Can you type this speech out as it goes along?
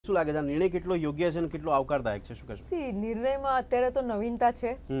શું લાગે છે નિર્ણય કેટલો યોગ્ય છે અને કેટલો આવકારદાયક છે? શું કહેશો? સી નિર્ણયમાં અત્યારે તો નવીનતા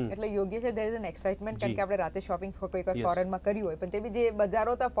છે એટલે યોગ્ય છે. દેર ઇઝ એન એક્સાઇટમેન્ટ કારણ કે આપણે રાતે શોપિંગ કોઈક ફોરેનમાં કર્યું હોય પણ તે બી જે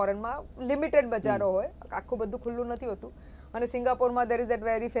બજારો હતા ફોરેનમાં લિમિટેડ બજારો હોય, આખું બધું ખુલ્લું નથી હોતું. અને સિંગાપોરમાં there is that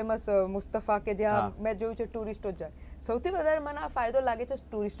very famous Mustafa કે જ્યાં મેં જોયું છે ટુરિસ્ટો જાય. સૌથી વધારે મને આ ફાયદો લાગે છે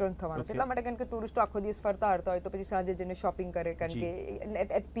ટુરિસ્ટોને થવાનો છે એટલા માટે કારણ કે ટુરિસ્ટો આખો દિવસ ફરતા હરતા હોય તો પછી સાંજે જઈને શોપિંગ કરે કારણ કે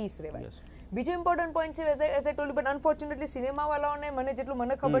એટ પીસ રહેવાય. બીજો ઇમ્પોર્ટન્ટ પોઈન્ટ છે as I told but unfortunately સિનેમાવાળાઓને મને જેટલું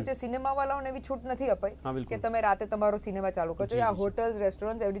મને ખબર છે સિનેમાવાળાઓને એવી છૂટ નથી અપાઈ કે તમે રાતે તમારો સિનેમા ચાલુ કરજો. આ hotels,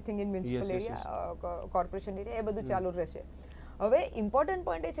 restaurants, everything in municipal area, corporation area એ બધું ચાલુ રહેશે. હવે ઇમ્પોર્ટન્ટ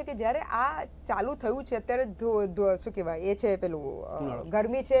પોઈન્ટ એ છે કે જ્યારે આ ચાલુ થયું છે અત્યારે શું કહેવાય એ છે પેલું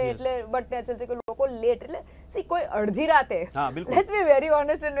ગરમી છે એટલે બટ નેચરલ છે કે લોકો લેટ એટલે સી કોઈ અડધી રાતે let's be very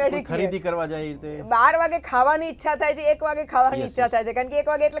honest and very ખરીદી કરવા જાય 12 વાગે ખાવાની ઈચ્છા થાય છે, 1 વાગે ખાવાની ઈચ્છા થાય છે કારણ કે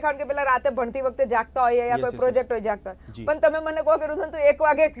 1 વાગે એટલે કારણ કે પેલા રાતે ભણતી વખતે જાગતા હોય યા કોઈ પ્રોજેક્ટ હોય જાગતા હોય. પણ તમે મને કહો કે રુઝન તું 1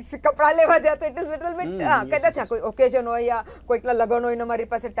 વાગે કપડા લેવા જતો ઇટ ઇઝ લિટલ બીટ કદાચ કોઈ ઓકેઝન હોય યા કોઈકલા લગન હોય ને મારી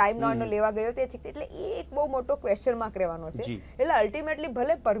પાસે ટાઈમ ન હોય લેવા ગયો તે એટલે એ એક બહુ મોટો ક્વેશ્ચન માર્ક રહેવાનો છે. એટલે અલ્ટિમેટલી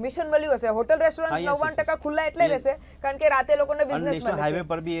ભલે પરમિશન મળ્યું હશે, હોટલ રેસ્ટોરન્ટ 99% ખુલ્લા એટલે રહેશે કારણ કે રાતે લોકોને બિઝનેસ મળે હાઈવે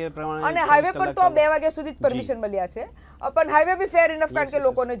પર બી એ પ્રમાણે અને હાઈવે પર તો 2 વાગ્યા સુધી જ પરમિશન મળ્યા છે પણ હાઈવે બી ફેર ઇનફ કારણ કે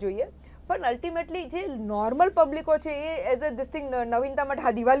લોકોને જોઈએ. પણ અલ્ટિમેટલી જે નોર્મલ પબ્લિકો છે એ એઝ અ ધીસ થિંગ નવીનતા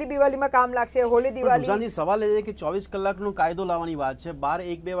માટે દિવાળીમાં કામ લાગશે. હોલી દિવાળી સવાલ એ છે કે 24 કલાકનો કાયદો લાવવાની વાત છે.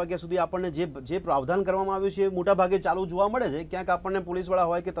 12-1-2 વાગ્યા સુધી આપણને જે પ્રાવધાન કરવામાં આવ્યું છે એ મોટા ભાગે ચાલુ જોવા મળે છે. ક્યાંક આપણને પોલીસવાળા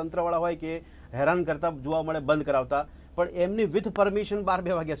હોય કે તંત્રવાળા હોય કે હેરાન કરતા જોવા મળે, બંધ કરાવતા, પણ એમની વિથ પરમિશન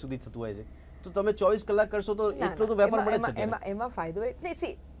 12-2 વાગ્યા સુધી થતું હોય છે. તો તમે 24 કલાક કરશો તો એટલો તો વેપાર મળે છે. એમાં ફાયદો એટલે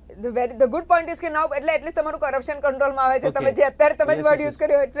C the good point is કે now એટલે એટલીસ્ટ તમારું કરપ્શન કંટ્રોલમાં આવે છે. તમે જે અત્યારે તમે જ વર્ડ યુઝ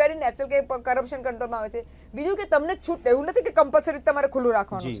કર્યો ઇટ્સ વેરી નેચરલ કે કરપ્શન કંટ્રોલમાં આવે છે. બીજું કે તમને છૂટ એવું નથી કે કમ્પલસરી તમારે ખુલ્લું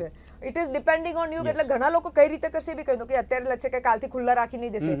રાખવાનું છે. It is depending on you. એટલે ઘણા લોકો કઈ રીતે કરશે બી કહી દો કે અત્યારે છે કે કાલથી ખુલ્લા રાખી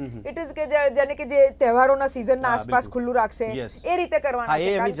નહીં દેશે. ઇટ ઇઝ કે જેને કે જે તહેવારોના સિઝનના આસપાસ ખુલ્લું રાખશે એ રીતે કરવાના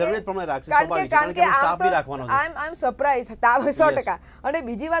છે. કારણ કે આઈ એમ સરપ્રાઇઝ 100%. અને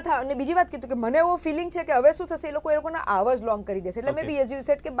બીજી વાત કીધું કે મને એવો ફિલિંગ છે કે હવે શું થશે એ લોકોના આવર્સ લોંગ કરી દેશે. એટલે મે બી એઝ યુ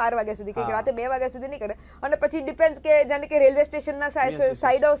સેડ કે 12 વાગ્યા સુધી કે રાતે 2 વાગ્યા સુધી નહીં કરે અને પછી ડિપેન્ડ્સ કે જાણે કે રેલવે સ્ટેશનના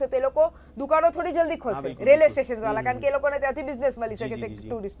સાઈડ હશે તો એ લોકો દુકાનો થોડી જલ્દી ખોલશે રેલવે સ્ટેશન વાળા કારણ કે એ લોકોને ત્યાંથી બિઝનેસ મળી શકે છે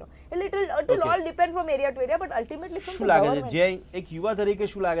ટુરિસ્ટનો. એટલે it will all depend from area two area but ultimately શું લાગે છે જે એક યુવા તરીકે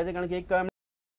શું લાગે છે કારણ કે એક